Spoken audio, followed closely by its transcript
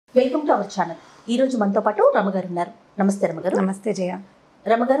Welcome to our channel. ఈరోజు మనతో పాటు రమగారు ఉన్నారు. నమస్తే రమగారు. నమస్తే జయ.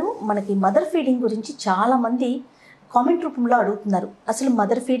 రమగారు, మనకి మదర్ ఫీడింగ్ గురించి చాలామంది కామెంట్ రూపంలో అడుగుతున్నారు. అసలు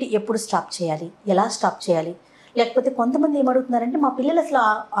మదర్ ఫీడ్ ఎప్పుడు స్టాప్ చేయాలి, ఎలా స్టాప్ చేయాలి, లేకపోతే కొంతమంది ఏమడుగుతున్నారంటే మా పిల్లలు అసలు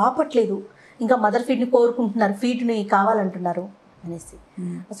ఆపట్లేదు, ఇంకా మదర్ ఫీడ్ని కోరుకుంటున్నారు, ఫీడ్ని కావాలంటున్నారు అనేసి.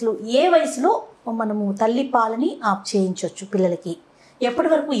 అసలు ఏ వయసులో మనము తల్లి పాలని ఆఫ్ చేయించవచ్చు పిల్లలకి,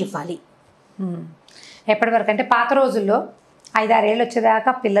 ఎప్పటి వరకు ఇవ్వాలి? ఎప్పటి వరకు అంటే పాత రోజుల్లో 5-6 ఏళ్ళు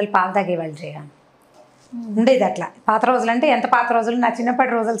వచ్చేదాకా పిల్లలు పాలు తాగేవాళ్ళు చేయాలి ఉండేది. అట్లా పాత రోజులు అంటే ఎంత పాత రోజులు, నా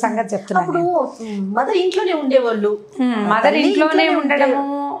చిన్నప్పటి రోజుల సంగతి చెప్తున్నాను. మదర్ ఇంట్లోనే ఉండేవాళ్ళు. మదర్ ఇంట్లోనే ఉండడము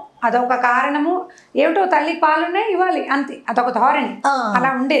అదొక కారణము. ఏమిటో తల్లికి పాలున్నాయి ఇవ్వాలి అంతే, అదొక ధోరణి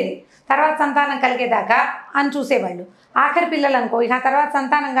అలా ఉండేది. తర్వాత సంతానం కలిగేదాకా అని చూసేవాళ్ళు. ఆఖరి పిల్లలు అనుకో, ఇక తర్వాత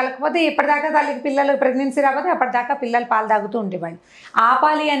సంతానం కలగకపోతే ఎప్పటిదాకా తల్లికి పిల్లలు ప్రెగ్నెన్సీ రాకపోతే అప్పటిదాకా పిల్లలు పాలు తాగుతూ ఉండేవాళ్ళు.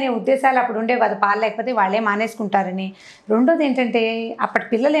 ఆపాలి అనే ఉద్దేశాలు అప్పుడు ఉండేవి. అది పాలు లేకపోతే వాళ్ళే మానేసుకుంటారని. రెండోది ఏంటంటే అప్పటి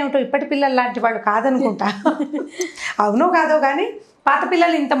పిల్లలు ఏమిటో ఇప్పటి పిల్లలు లాంటి వాళ్ళు కాదనుకుంటా. అవునో కాదో కానీ పాత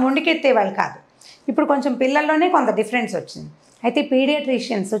పిల్లలు ఇంత మొండికెత్తేవాళ్ళు కాదు. ఇప్పుడు కొంచెం పిల్లల్లోనే కొంత డిఫరెన్స్ వచ్చింది. అయితే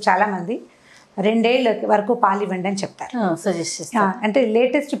పీడియాట్రిషియన్స్ చాలామంది 2 ఏళ్ళ వరకు పాలు ఇవ్వండి అని చెప్తారు, సజెస్ట్ చేస్తారు. అంటే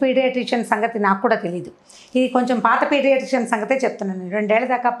లేటెస్ట్ పీడియాట్రిషియన్ సంగతి నాకు కూడా తెలియదు. ఇది కొంచెం పాత పీడియాట్రిషియన్ సంగతే చెప్తున్నాను. 2 ఏళ్ళ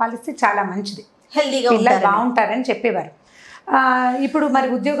దాకా పాలిస్తే చాలా మంచిది, హెల్తీగా పిల్లలు బాగుంటారని చెప్పేవారు. ఇప్పుడు మరి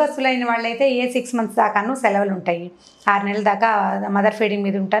ఉద్యోగస్తులైన వాళ్ళైతే 6 months దాకాను సెలవులు ఉంటాయి. 6 నెలల దాకా మదర్ ఫీడింగ్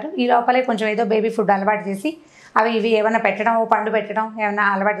మీద ఉంటారు. ఈ లోపలే కొంచెం ఏదో బేబీ ఫుడ్ అలవాటు చేసి అవి ఇవి ఏమైనా పెట్టడం, పండు పెట్టడం ఏమైనా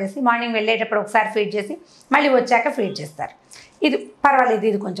అలవాటు చేసి మార్నింగ్ వెళ్ళేటప్పుడు ఒకసారి ఫీడ్ చేసి మళ్ళీ వచ్చాక ఫీడ్ చేస్తారు. ఇది పర్వాలేదు.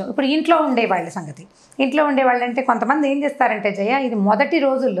 ఇది కొంచెం ఇప్పుడు ఇంట్లో ఉండేవాళ్ళ సంగతి. ఇంట్లో ఉండేవాళ్ళు అంటే కొంతమంది ఏం చేస్తారంటే జయ, ఇది మొదటి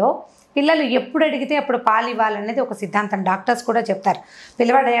రోజుల్లో పిల్లలు ఎప్పుడు అడిగితే అప్పుడు పాలు ఇవ్వాలనేది ఒక సిద్ధాంతం. డాక్టర్స్ కూడా చెప్తారు,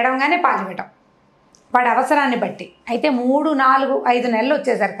 పిల్లవాడు ఏడవగానే పాలు ఇవ్వటం వాడి అవసరాన్ని బట్టి. అయితే 3, 4, 5 నెలలు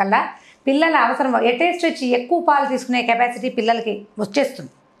వచ్చేసరికల్లా పిల్లల అవసరం అటెస్ట్ వచ్చి ఎక్కువ పాలు తీసుకునే కెపాసిటీ పిల్లలకి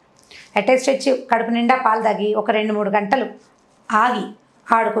వచ్చేస్తుంది. అటెస్ట్ వచ్చి కడుపు నిండా పాలు తాగి ఒక 2-3 గంటలు ఆగి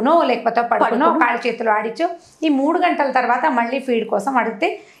ఆడుకునో లేకపోతే పడుకునో కాళ్ళ చేతులు ఆడిచ్చో ఈ 3 గంటల తర్వాత మళ్ళీ ఫీడ్ కోసం అడిగితే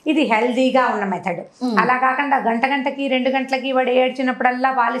ఇది హెల్దీగా ఉన్న మెథడ్. అలా కాకుండా గంటకి 2 గంటలకి వాడు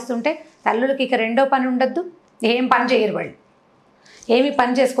ఏడ్చినప్పుడల్లా పాలిస్తుంటే తల్లులకి ఇక రెండో పని ఉండద్దు, ఏం పని చేయరు, వాళ్ళు ఏమి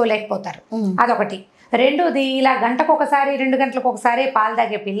పని చేసుకోలేకపోతారు. అదొకటి. రెండోది, ఇలా గంటకు ఒకసారి 2 గంటలకు ఒకసారి పాలు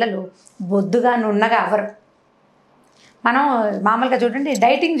తాగే పిల్లలు బొద్దుగా నున్నగా అవరు. మనం మామూలుగా చూడండి,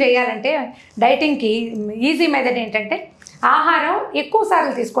 డైటింగ్ చేయాలంటే డైటింగ్కి ఈజీ మెథడ్ ఏంటంటే ఆహారం ఎక్కువ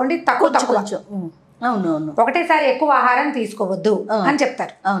సార్లు తీసుకోండి, తక్కువ. అవునవును, ఒకటేసారి ఎక్కువ ఆహారం తీసుకోవద్దు అని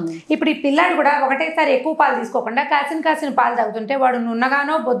చెప్తారు. ఇప్పుడు ఈ పిల్లాడు కూడా ఒకటేసారి ఎక్కువ పాలు తీసుకోకుండా కాసిన పాలు తాగుతుంటే వాడు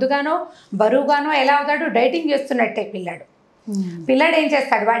నున్నగానో బొద్దుగానో బరువుగానో ఎలా అవుతాడు? డైటింగ్ చేస్తున్నట్టే పిల్లాడు ఏం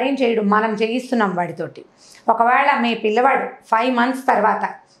చేస్తాడు? వాడేం చేయడు, మనం చేయిస్తున్నాం వాడితోటి. ఒకవేళ మీ పిల్లవాడు 5 months తర్వాత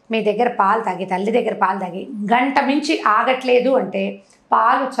మీ దగ్గర పాలు తాగి, తల్లి దగ్గర పాలు తాగి గంట మించి ఆగట్లేదు అంటే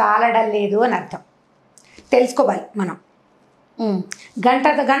పాలు చాలడం లేదు అని అర్థం. తెలుసుకోవాలి మనం.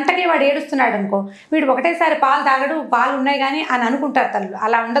 గంటకి వాడు ఏడుస్తున్నాడు అనుకో, వీడు ఒకటేసారి పాలు తాగడు, పాలు ఉన్నాయి కానీ అని అనుకుంటారు తల్లు.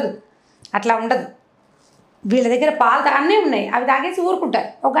 అట్లా ఉండదు. వీళ్ళ దగ్గర పాలు అన్నీ ఉన్నాయి, అవి తాగేసి ఊరుకుంటారు.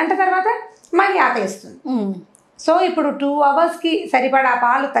 ఒక గంట తర్వాత మళ్ళీ ఆకలిస్తుంది. సో ఇప్పుడు 2 hours సరిపడా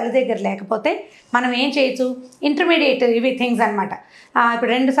పాలు తల్లి దగ్గర లేకపోతే మనం ఏం చేయొచ్చు? ఇంటర్మీడియట్ ఇవి థింగ్స్ అనమాట.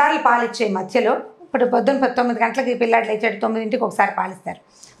 ఇప్పుడు 2 సార్లు పాలు ఇచ్చే మధ్యలో, ఇప్పుడు పొద్దున్న 9 గంటలకి పిల్లాడు లేచాడు, 9ంటికి ఒకసారి పాలు ఇస్తారు.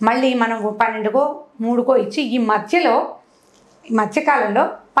 మళ్ళీ మనం 12కో 3కో ఇచ్చి ఈ మధ్యకాలంలో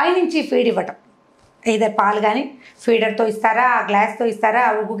పైనుంచి ఫీడ్ ఇవ్వటం. ఏదైనా పాలు కానీ ఫీడర్తో ఇస్తారా, గ్లాస్తో ఇస్తారా,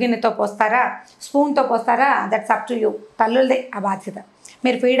 ఉగ్గు గిన్నెతో పోస్తారా, స్పూన్తో పోస్తారా, దట్స్ అప్ టు యూ. తల్లులదే ఆ బాధ్యత.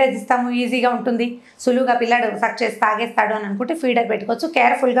 మీరు ఫీడర్ ఇస్తాము, ఈజీగా ఉంటుంది, సులువుగా పిల్లాడు సక్ చేసి తాగేస్తాడు అని అనుకుంటే ఫీడర్ పెట్టుకోవచ్చు.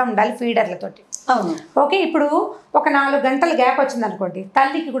 కేర్ఫుల్గా ఉండాలి ఫీడర్లతోటి. ఓకే. ఇప్పుడు ఒక 4 గంటల గ్యాప్ వచ్చింది అనుకోండి,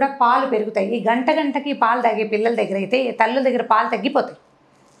 తల్లికి కూడా పాలు పెరుగుతాయి. ఈ గంటకి పాలు తాగే పిల్లల దగ్గర అయితే తల్లుల దగ్గర పాలు తగ్గిపోతాయి.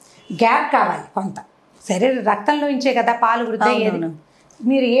 గ్యాప్ కావాలి కొంత. శరీర రక్తంలో ఇంచే కదా పాలు వృద్ధి అయ్యేది.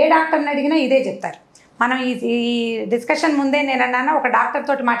 మీరు ఏ డాక్టర్ని అడిగినా ఇదే చెప్తారు. మనం ఈ డిస్కషన్ ముందే నేను అన్నాను, ఒక డాక్టర్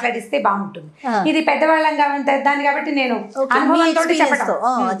తోటి మాట్లాడిస్తే బాగుంటుంది. ఇది పెద్దవాళ్ళం దాన్ని కాబట్టి నేను అనుభవంతో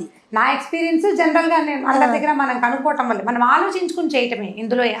చెప్పడం, నా ఎక్స్పీరియన్స్ జనరల్గా నేను అందరి దగ్గర మనం కనుక్కోవటం వల్ల మనం ఆలోచించుకుని చేయటమే.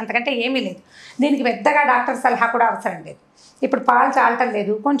 ఇందులో అంతకంటే ఏమీ లేదు. దీనికి పెద్దగా డాక్టర్ సలహా కూడా అవసరం లేదు. ఇప్పుడు పాలు చాలటం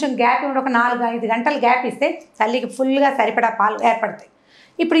లేదు, కొంచెం గ్యాప్ ఇవ్వడం, ఒక 4-5 గంటలు గ్యాప్ ఇస్తే తల్లికి ఫుల్గా సరిపడా పాలు ఏర్పడతాయి.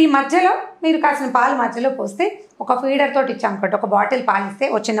 ఇప్పుడు ఈ మధ్యలో మీరు కాసిన పాలు మధ్యలో పోస్తే ఒక ఫీడర్ తోటి ఇచ్చామనుకోండి, ఒక బాటిల్ పాలు ఇస్తే,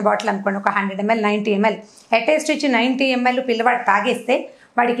 ఒక చిన్న బాటిల్ అనుకోండి, ఒక 100 ml 90 ml అటెస్ట్ ఇచ్చి 90 ml పిల్లవాడు తాగేస్తే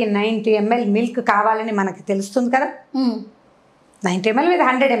వాడికి 90 ml మిల్క్ కావాలని మనకి తెలుస్తుంది కదా. 90 ml with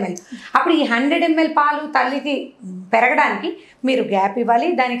 100 ml. అప్పుడు ఈ 100 ml పాలు తల్లికి పెరగడానికి మీరు గ్యాప్ ఇవ్వాలి,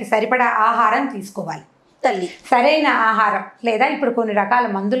 దానికి సరిపడా ఆహారం తీసుకోవాలి. తల్లి సరైన ఆహారం, లేదా ఇప్పుడు కొన్ని రకాల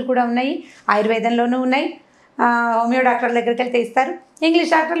మందులు కూడా ఉన్నాయి, ఆయుర్వేదంలోనూ ఉన్నాయి, హోమియో డాక్టర్ దగ్గరికి వెళ్తే ఇస్తారు.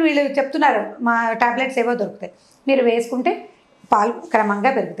 ఇంగ్లీష్ డాక్టర్లు వీళ్ళు చెప్తున్నారు మా టాబ్లెట్స్ ఏవో దొరుకుతాయి, మీరు వేసుకుంటే పాలు క్రమంగా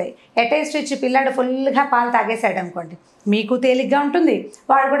పెరుగుతాయి. అటేస్ట్ ఇచ్చి పిల్లాడు ఫుల్గా పాలు తాగేసాడు అనుకోండి, మీకు తేలిగ్గా ఉంటుంది,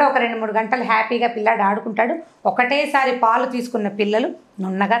 వాడు కూడా ఒక 2-3 గంటలు హ్యాపీగా పిల్లాడు ఆడుకుంటాడు. ఒకటేసారి పాలు తీసుకున్న పిల్లలు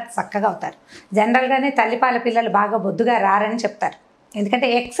నున్నగా చక్కగా అవుతారు. జనరల్గానే తల్లిపాల పిల్లలు బాగా బొద్దుగా రారని చెప్తారు, ఎందుకంటే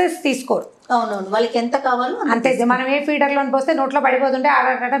ఎక్సెస్ తీసుకోరు. అవునవును, వాళ్ళకి ఎంత కావాలో అంతే. మనం ఏ ఫీడర్లోని పోస్తే నోట్లో పడిపోతుంటే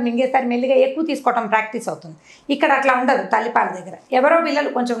ఆడ మింగేస్తారు, మెల్లిగా ఎక్కువ తీసుకోవటం ప్రాక్టీస్ అవుతుంది. ఇక్కడ అట్లా ఉండదు తల్లిపాల దగ్గర. ఎవరో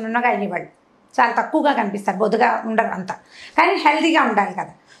పిల్లలు కొంచెం నున్నగా అయ్యేవాళ్ళు చాలా తక్కువగా కనిపిస్తారు, బొద్దుగా ఉండరు అంతా, కానీ హెల్తీగా ఉండాలి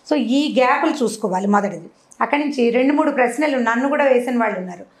కదా. సో ఈ గ్యాపులు చూసుకోవాలి మొదటిది. అక్కడి నుంచి 2-3 ప్రశ్నలు నన్ను కూడా వేసిన వాళ్ళు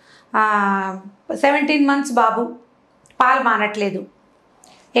ఉన్నారు. 17 months బాబు పాలు మానట్లేదు,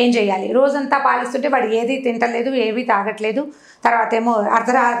 ఏం చేయాలి? రోజంతా పాలిస్తుంటే వాడు ఏది తింటలేదు, ఏవి తాగట్లేదు. తర్వాత ఏమో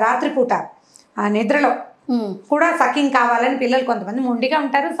రాత్రిపూట నిద్రలో కూడా సకింగ్ కావాలని పిల్లలు కొంతమంది మొండిగా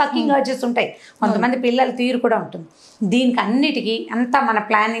ఉంటారు, సకింగ్ అర్జెస్ ఉంటాయి, కొంతమంది పిల్లల తీరు కూడా ఉంటుంది. దీనికి అన్నిటికీ అంతా మన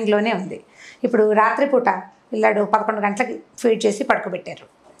ప్లానింగ్లోనే ఉంది. ఇప్పుడు రాత్రిపూట పిల్లాడు 11 గంటలకి ఫీడ్ చేసి పడుకోబెట్టారు,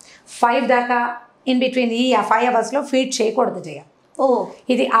 5 దాకా ఇన్ బిట్వీన్ ఈ 5 hours ఫీడ్ చేయకూడదు జయ.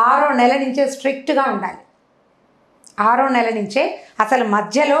 ఇది 6వ నెల నుంచే స్ట్రిక్ట్గా ఉండాలి. 6వ నెల నుంచే అసలు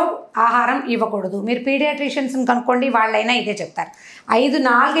మధ్యలో ఆహారం ఇవ్వకూడదు. మీరు పీడియాట్రిషియన్స్ని కనుక్కోండి, వాళ్ళైనా ఇదే చెప్తారు.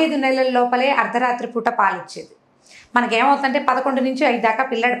 4-5 నెలల లోపలే అర్ధరాత్రి పూట పాలు ఇచ్చేది. మనకేమవుతుందంటే 11 నుంచి 5 దాకా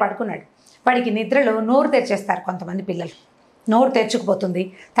పిల్లాడు పడుకున్నాడు, వాడికి నిద్రలో నోరు తెరిచేస్తారు కొంతమంది పిల్లలు, నోరు తెరుచుకుపోతుంది.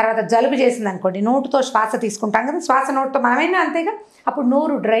 తర్వాత జలుబు చేసింది అనుకోండి, నోటుతో శ్వాస తీసుకుంటాం కదా, శ్వాస నోటుతో మనమైనా అంతేగా, అప్పుడు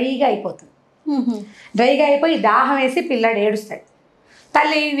నోరు డ్రైగా అయిపోతుంది. డ్రైగా అయిపోయి దాహం వేసి పిల్లాడు ఏడుస్తాడు.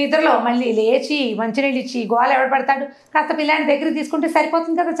 తల్లి నిద్రలో మళ్ళీ లేచి మంచినీళ్ళు ఇచ్చి గోల ఎవడు పడతాడు, కాస్త పిల్లాడిని దగ్గర తీసుకుంటే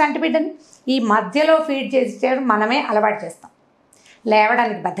సరిపోతుంది కదా చంటి బిడ్డని. ఈ మధ్యలో ఫీడ్ చేసి మనమే అలవాటు చేస్తాం,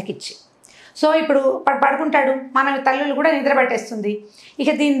 లేవడానికి బద్దకిచ్చి. సో ఇప్పుడు పడుకుంటాడు, మన తల్లులు కూడా నిద్ర పట్టేస్తుంది. ఇక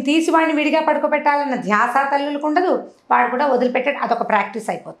దీన్ని తీసి వాడిని విడిగా పడుకోబెట్టాలన్న ధ్యాస తల్లులకు ఉండదు, వాడు కూడా వదిలిపెట్టాడు, అదొక ప్రాక్టీస్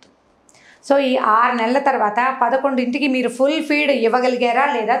అయిపోతుంది. సో ఈ 6 నెలల తర్వాత 11ంటికి మీరు ఫుల్ ఫీడ్ ఇవ్వగలిగారా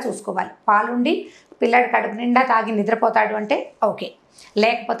లేదా చూసుకోవాలి. పాలుండి పిల్లాడి కడుపు నిండా తాగి నిద్రపోతాడు అంటే ఓకే,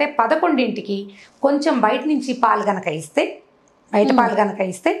 లేకపోతే 11ంటికి కొంచెం బయట నుంచి పాలు కనుక ఇస్తే, బయట పాలు కనుక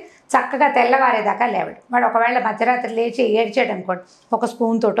ఇస్తే చక్కగా తెల్లవారేదాకా లేవడు. వాడు ఒకవేళ మధ్యరాత్రి లేచి ఏడ్చాడు అనుకోండి, ఒక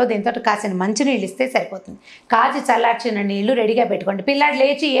స్పూన్ తోటో దీంతో కాసిన మంచినీళ్ళు ఇస్తే సరిపోతుంది. కాచి చల్లార్చిన నీళ్లు రెడీగా పెట్టుకోండి. పిల్లాడు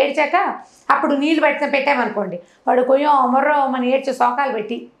లేచి ఏడ్చాక అప్పుడు నీళ్ళు పెట్టామనుకోండి, వాడు కొయ్యో మొర్రో మన ఏడ్చే శోకాలు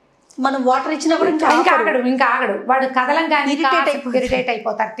పెట్టి మనం వాటర్ ఇచ్చినా కూడా ఇంకా ఆగడు, వాడు కదలంగానే ఇరిటేట్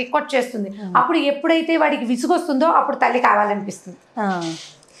అయిపోతారు, తిక్కొచ్చేస్తుంది. అప్పుడు ఎప్పుడైతే వాడికి విసుగొస్తుందో అప్పుడు తల్లి కావాలనిపిస్తుంది,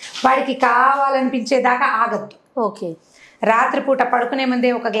 వాడికి కావాలనిపించేదాకా ఆగద్దు. ఓకే. రాత్రిపూట పడుకునే ముందే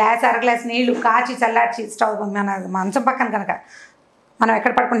ఒక గ్లాస్ 1/2 గ్లాస్ నీళ్లు కాచి చల్లార్చి స్టవ్ మన మంచం పక్కన కనుక మనం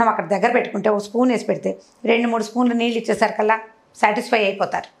ఎక్కడ పడుకుంటాం అక్కడ దగ్గర పెట్టుకుంటే ఒక స్పూన్ వేసి పెడితే 2-3 స్పూన్లు నీళ్ళు ఇచ్చేసరికల్లా సాటిస్ఫై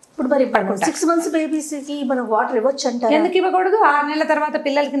అయిపోతారు. ఇప్పుడు మరి 6 months బేబీస్కి మనం వాటర్ ఇవ్వచ్చు అంటారు. ఎందుకు ఇవ్వకూడదు? 6 నెలల తర్వాత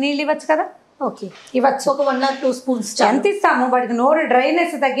పిల్లలకి నీళ్ళు ఇవ్వచ్చు కదా. ఓకే, ఇవ్వచ్చు. ఒక 1 or 2 spoons ఎంత ఇస్తాము? వాడికి నోరు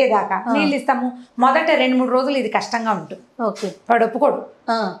డ్రైనెస్ తగ్గేదాకా నీళ్ళు ఇస్తాము. మొదట 2-3 రోజులు ఇది కష్టంగా ఉంటుంది. ఓకే, వాడు ఒప్పుకోడు,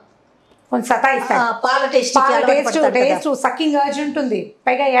 కొంచెం సతాయిస్తాడు. పాల టేస్ట్ సక్కింగ్ అర్జ్ ఉంటుంది,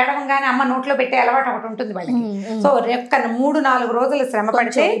 పైగా ఏడవంగానే అమ్మ నోట్లో పెట్టే అలవాటు ఒకటి ఉంటుంది వాళ్ళకి. సో 3-4 రోజులు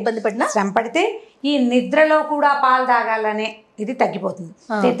శ్రమ పడితే ఈ నిద్రలో కూడా పాలు తాగాలనే ఇది తగ్గిపోతుంది.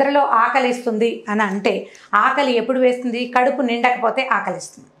 నిద్రలో ఆకలిస్తుంది అని అంటే, ఆకలి ఎప్పుడు వేస్తుంది? కడుపు నిండకపోతే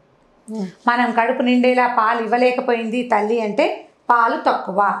ఆకలిస్తుంది. మనం కడుపు నిండేలా పాలు ఇవ్వలేకపోయింది తల్లి అంటే పాలు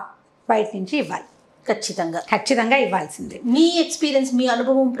తక్కువ, బయట నుంచి ఇవ్వాలి. ఖచ్చితంగా ఇవ్వాల్సిందే. మీ ఎక్స్పీరియన్స్, మీ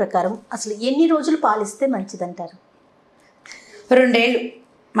అనుభవం ప్రకారం అసలు ఎన్ని రోజులు పాలిస్తే మంచిదంటారు? 2 ఏళ్ళు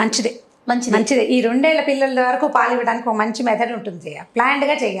మంచిదే. ఈ 2 ఏళ్ల పిల్లల వరకు పాలు ఇవ్వడానికి ఒక మంచి మెథడ్ ఉంటుంది.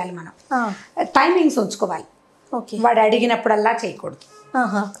 ప్లాన్డ్గా చేయాలి. మనం టైమింగ్స్ ఉంచుకోవాలి. వాడు అడిగినప్పుడల్లా చేయకూడదు,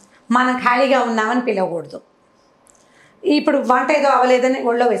 మనం ఖాళీగా ఉన్నామని పిలవకూడదు. ఇప్పుడు వంట ఏదో అవ్వలేదని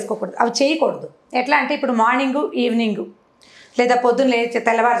ఒళ్ళో వేసుకోకూడదు, అవి చేయకూడదు. ఎట్లా అంటే ఇప్పుడు మార్నింగు ఈవినింగు లేదా పొద్దున్న లేచి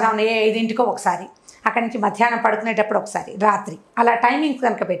తెల్లవారుజామున 5ంటికో ఒకసారి, అక్కడి నుంచి మధ్యాహ్నం పడుకునేటప్పుడు ఒకసారి, రాత్రి, అలా టైమింగ్స్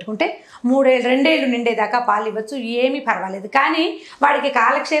కనుక పెట్టుకుంటే 2 ఏళ్ళు నిండేదాకా పాలు ఇవ్వచ్చు, ఏమీ పర్వాలేదు. కానీ వాడికి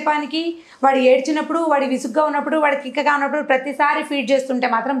కాలక్షేపానికి, వాడు ఏడ్చినప్పుడు, వాడి విసుగ్గా ఉన్నప్పుడు, వాడికి కిక్కగా ఉన్నప్పుడు ప్రతిసారి ఫీడ్ చేస్తుంటే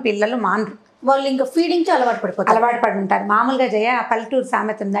మాత్రం పిల్లలు మానరు. వాళ్ళు ఇంకా ఫీడింగ్కి అలవాటు పడి ఉంటారు. మామూలుగా పల్లెటూరు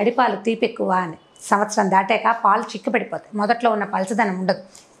సామెత నడిపాలు తీపి ఎక్కువ అని. సంవత్సరం దాటాక పాలు చిక్కపడిపోతాయి. మొదట్లో ఉన్న పలచదనం ఉండదు,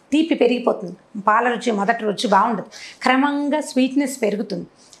 తీపి పెరిగిపోతుంది. పాల రుచి మొదటి రుచి బాగుండదు, క్రమంగా స్వీట్నెస్ పెరుగుతుంది.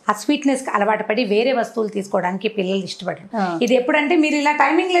 ఆ స్వీట్నెస్కి అలవాటు పడి వేరే వస్తువులు తీసుకోవడానికి పిల్లలు ఇష్టపడరు. ఇది ఎప్పుడంటే మీరు ఇలా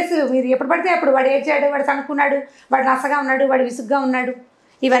టైమింగ్ లెస్, మీరు ఎప్పుడు పడితే అప్పుడు వాడు ఏడ్చాడు, వాడు సనుక్కున్నాడు, వాడు నసగా ఉన్నాడు, వాడు విసుగ్గా ఉన్నాడు,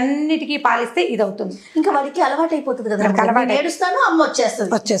 ఇవన్నిటికీ పాలిస్తే ఇది అవుతుంది. ఇంకా వాడికి అలవాటు అయిపోతుంది కదా, ఏడుస్తాను అమ్మ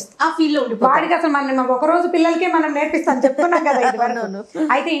వచ్చేస్తుంది ఆ ఫీల్ లో ఉండిపోతుంది. వాడికి అసలు మనం ఒకరోజు పిల్లలకే మనం నేర్పిస్తాం చెప్పుకున్నాం కదా ఇది వరకు.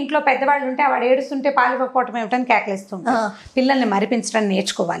 అయితే ఇంట్లో పెద్దవాళ్ళు ఉంటే వాడు ఏడుస్తుంటే పాలు ఇవ్వకపోవటం ఏమిటని కేకలేస్తుంటాం. పిల్లల్ని మరిపించడం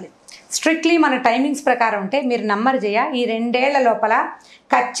నేర్చుకోవాలి. స్ట్రిక్ట్లీ మన టైమింగ్స్ ప్రకారం ఉంటే మీరు నమ్మరు చేయ ఈ 2 ఏళ్ల లోపల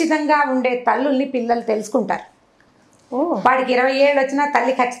ఖచ్చితంగా ఉండే తల్లుల్ని పిల్లలు తెలుసుకుంటారు. వాడికి 20 ఏళ్ళు వచ్చినా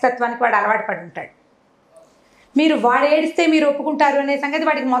తల్లి ఖచ్చితత్వానికి వాడు అలవాటు పడి ఉంటాడు. మీరు వాడు ఏడిస్తే మీరు ఒప్పుకుంటారు అనే సంగతి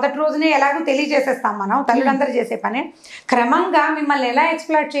వాడికి మొదటి రోజునే ఎలాగో తెలియజేసేస్తాం మనం. తల్లులందరూ చేసే పనే. క్రమంగా మిమ్మల్ని ఎలా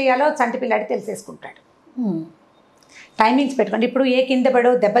ఎక్స్ప్లాయిట్ చేయాలో చంటి పిల్లాడి తెలిసేసుకుంటాడు. టైమింగ్స్ పెట్టుకోండి. ఇప్పుడు ఏ కింద పడో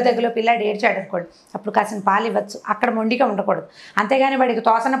దెబ్బ దగ్గరలో పిల్లాడు ఏడ్చాడు అనుకోండి, అప్పుడు కాసిన పాలు ఇవ్వచ్చు. అక్కడ మొండిగా ఉండకూడదు. అంతేగాని వాడికి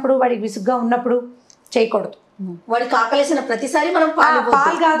తోసనప్పుడు వాడికి విసుగ్గా ఉన్నప్పుడు చేయకూడదు. వాడికి ఆకలేసిన ప్రతిసారి మనం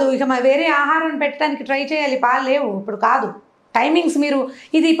పాలు కాదు, ఇక వేరే ఆహారం పెట్టడానికి ట్రై చేయాలి. పాలు లేవు ఇప్పుడు కాదు. టైమింగ్స్ మీరు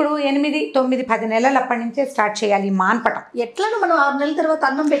ఇది ఇప్పుడు 8, 9, 10 నెలలు అప్పటి నుంచే స్టార్ట్ చేయాలి మాన్పటం. ఎట్లా మనం 6 నెలల తర్వాత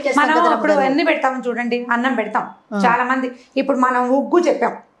అన్నం పెట్టేస్తాం. మనం అప్పుడు అన్ని పెడతాం చూడండి, అన్నం పెడతాం. చాలా మంది ఇప్పుడు మనం ఉగ్గు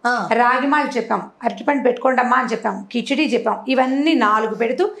చెప్పాం, రాగి మాలు చెప్పాం, అరటిపండు పెట్టుకోండి అమ్మా అని చెప్పాం, కిచిడి చెప్పాం. ఇవన్నీ 4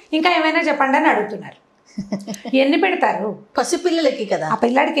 పెడుతూ ఇంకా ఏమైనా చెప్పండి అని అడుగుతున్నారు. ఎన్ని పెడతారు? పసిపిల్లలకి కదా, ఆ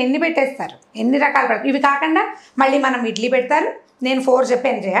పిల్లాడికి ఎన్ని పెట్టేస్తారు, ఎన్ని రకాలు పెడతారు. ఇవి కాకుండా మళ్ళీ మనం ఇడ్లీ పెడతారు. నేను 4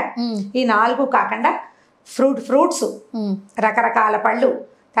 చెప్పాను జయ. ఈ 4 కాకుండా ఫ్రూట్స్, రకరకాల పళ్ళు,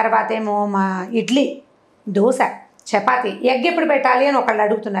 తర్వాత ఏమో మా ఇడ్లీ, దోశ, చపాతి. ఎగ్ ఎప్పుడు పెట్టాలి అని ఒకళ్ళు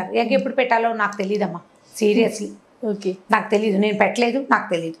అడుగుతున్నారు. ఎగ్ ఎప్పుడు పెట్టాలో నాకు తెలియదమ్మా, సీరియస్లీ. ఓకే, నాకు తెలియదు, నేను పెట్టలేదు, నాకు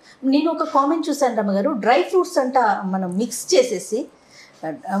తెలియదు. నేను ఒక కామెంట్ చూసాను రమ్మ గారు, డ్రై ఫ్రూట్స్ అంట మనం మిక్స్ చేసేసి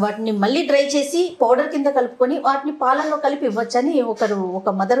వాటిని మళ్ళీ డ్రై చేసి పౌడర్ కింద కలుపుకొని వాటిని పాలల్లో కలిపి ఇవ్వచ్చని ఒక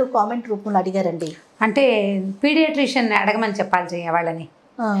మదర్ కామెంట్ రూపంలో అడిగారండి. అంటే పీడియాట్రిషియన్ అడగమని చెప్పాలి చేయ వాళ్ళని.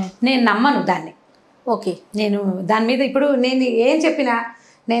 నేను నమ్మను దాన్ని. ఓకే, నేను దాని మీద ఇప్పుడు నేను ఏం చెప్పినా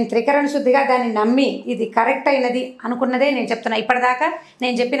నేను త్రికరణ శుద్ధిగా దాన్ని నమ్మి ఇది కరెక్ట్ అయినది అనుకున్నదే నేను చెప్తున్నా. ఇప్పటిదాకా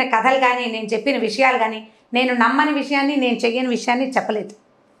నేను చెప్పిన కథలు కానీ నేను చెప్పిన విషయాలు కానీ నేను నమ్మని విషయాన్ని నేను చెయ్యని విషయాన్ని చెప్పలేదు.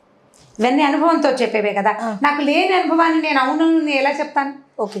 ఇవన్నీ అనుభవంతో చెప్పేవే కదా. నాకు లేని అనుభవాన్ని నేను అవును ఎలా చెప్తాను?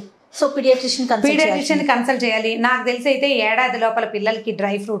 ఓకే, సో పీడియాట్రిషియన్ కన్సల్ట్ చేయాలి. నాకు తెలిసి అయితే ఏడాది లోపల పిల్లలకి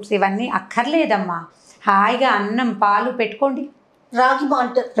డ్రై ఫ్రూట్స్ ఇవన్నీ అక్కర్లేదమ్మా. హాయిగా అన్నం పాలు పెట్టుకోండి,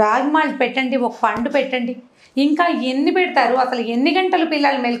 రాగి మాల్ట్ పెట్టండి, ఒక పండు పెట్టండి. ఇంకా ఎన్ని పెడతారు? అసలు ఎన్ని గంటలు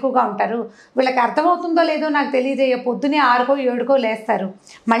పిల్లలు మెలకుగా ఉంటారు? వీళ్ళకి అర్థమవుతుందో లేదో నాకు తెలియదు. పొద్దునే 6కో 7కో లేస్తారు,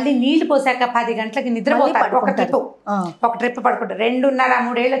 మళ్ళీ నీళ్లు పోసాక 10 గంటలకి నిద్రపోతారు. ఒక ట్రిప్ పడుకుంటారు. 2:30,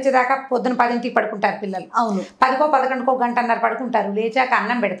 3 ఏళ్ళు వచ్చేదాకా పొద్దున 10ంటికి పడుకుంటారు పిల్లలు. అవును, 10కో 11కో గంటన్నర పడుకుంటారు. లేచాక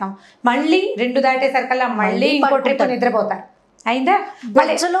అన్నం పెడతాం, మళ్ళీ 2 దాటేసరికల్లా మళ్ళీ ఇంకో ట్రిప్ నిద్రపోతారు. అయిందా?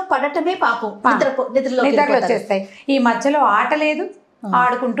 మధ్యలో పడటమే పాపం, నిద్రలో వచ్చేస్తాయి. ఈ మధ్యలో ఆట లేదు,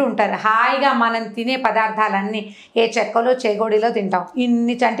 ఆడుకుంటూ ఉంటారు హాయిగా. మనం తినే పదార్థాలన్నీ ఏ చెక్కలో చేగోడిలో తింటాం.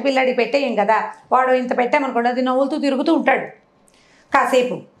 ఇన్ని చంటి పిల్లాడి పెట్టేయం కదా, వాడు ఇంత పెట్టామనుకోండి అది నవ్వులుతూ తిరుగుతూ ఉంటాడు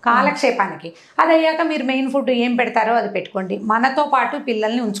కాసేపు కాలక్షేపానికి. అది అయ్యాక మీరు మెయిన్ ఫుడ్ ఏం పెడతారో అది పెట్టుకోండి. మనతో పాటు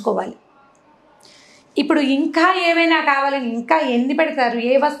పిల్లల్ని ఉంచుకోవాలి. ఇప్పుడు ఇంకా ఏమైనా కావాలని ఇంకా ఎన్ని పెడతారు?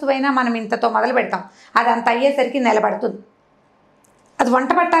 ఏ వస్తువైనా మనం ఇంతతో మొదలు పెడతాం, అది అంత అయ్యేసరికి నిలబడుతుంది. అది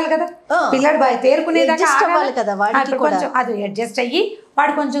వంట పట్టాలి కదా, పిల్లడు బాగా తేరుకునేదాకా కొంచెం అది అడ్జస్ట్ అయ్యి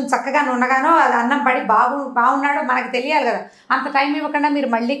వాడు కొంచెం చక్కగా నున్నగానో అది అన్నం పడి బాగున్నాడో మనకు తెలియాలి కదా. అంత టైం ఇవ్వకుండా మీరు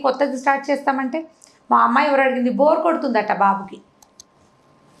మళ్ళీ కొత్తది స్టార్ట్ చేస్తామంటే, మా అమ్మాయి ఎవరు అడిగింది, బోర్ కొడుతుందట బాబుకి.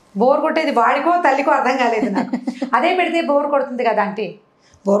 బోర్ కొట్టేది వాడికో తల్లికో అర్థం కాలేదు నాకు. అదే పెడితే బోర్ కొడుతుంది కదా అంటే,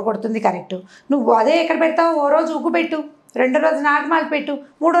 బోర్ కొడుతుంది కరెక్ట్. నువ్వు అదే ఎక్కడ పెడతావు? ఓ రోజు ఉగ్గు పెట్టు, 2వ రోజు నాగమాలు పెట్టు,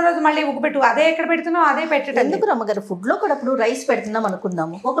 3వ రోజు మళ్ళీ ఉగ్గు పెట్టు. అదే ఎక్కడ పెడుతున్నావు అదే పెట్టడం. ఎందుకు రమ్మగారు, ఫుడ్ లో కూడా ఇప్పుడు రైస్ పెడుతున్నాం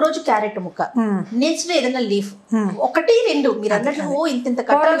అనుకుందాము, ఒక రోజు క్యారెట్ ముక్క, నెక్స్ట్ డే ఏదైనా లీఫ్, 1, 2 మీరు అన్నట్లు ఇంత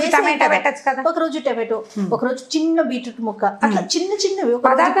పెట్టచ్చు కదా. ఒక రోజు టమాటో, ఒక రోజు చిన్న బీట్రూట్ ముక్క, అట్లా చిన్నవి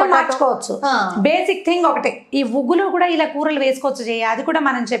పదార్థాలు మార్చుకోవచ్చు. బేసిక్ థింగ్ ఒకటే. ఈ ఉగ్గులో కూడా ఇలా కూరలు వేసుకోవచ్చు చేయ, అది కూడా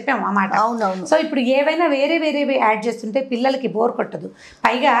మనం చెప్పాము అన్నమాట. అవునవును. సో ఇప్పుడు ఏవైనా వేరే యాడ్ చేస్తుంటే పిల్లలకి బోర్ కొట్టదు.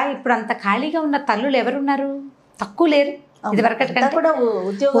 పైగా ఇప్పుడు అంత ఖాళీగా ఉన్న తల్లులు ఎవరున్నారు? తక్కువ లేరు. ఇది వరకటి కూడా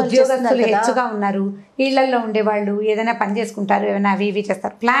ఉద్యోగస్తులు ಹೆಚ್ಚుగా ఉన్నారు. ఇళ్లలో ఉండేవాళ్ళు ఏదైనా పని చేసుకుంటారు, ఏమైనా అవి ఇవి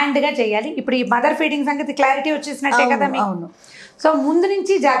చేస్తారు. ప్లాన్డ్గా చేయాలి. ఇప్పుడు ఈ మదర్ ఫీడింగ్ సంగతి క్లారిటీ వచ్చేసినట్టే కదా మీకు. సో ముందు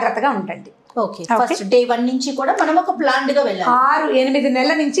నుంచి జాగ్రత్తగా ఉండండి. ఓకే, ఫస్ట్ డే 1 నుంచి కూడా మనం ఒక ప్లాన్డ్గా వెళ్ళాలి. 6-8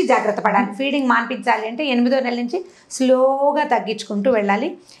 నెలల నుంచి జాగ్రత్త పడాలి. ఫీడింగ్ మాన్పించాలి అంటే 8వ నెల నుంచి స్లోగా తగ్గించుకుంటూ వెళ్ళాలి.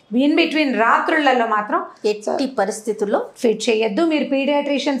 ఇన్ బిట్వీన్ రాత్రులలో మాత్రం ఎట్టి పరిస్థితుల్లో ఫీడ్ చేయొద్దు. మీరు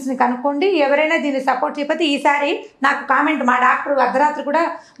పీడియాట్రిషియన్స్ని కనుక్కోండి. ఎవరైనా దీన్ని సపోర్ట్ చేయకపోతే ఈసారి నాకు కామెంట్, మా డాక్టర్ అర్ధరాత్రి కూడా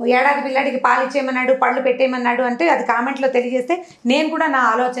ఏడాది పిల్లాడికి పాలు ఇచ్చేయమన్నాడు, పళ్ళు పెట్టేయమన్నాడు అంటే అది కామెంట్లో తెలియజేస్తే నేను కూడా నా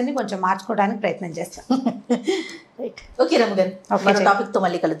ఆలోచనని కొంచెం మార్చుకోవడానికి ప్రయత్నం చేస్తాను. ఓకే రమ్మ గారు, మరో టాపిక్తో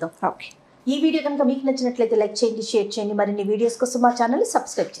మళ్ళీ కలుద్దాం. ఓకే, ఈ వీడియో కనుక మీకు నచ్చినట్లయితే లైక్ చేయండి, షేర్ చేయండి. మరిన్ని వీడియోస్ కోసం మా ఛానల్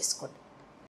సబ్స్క్రైబ్ చేసుకోండి.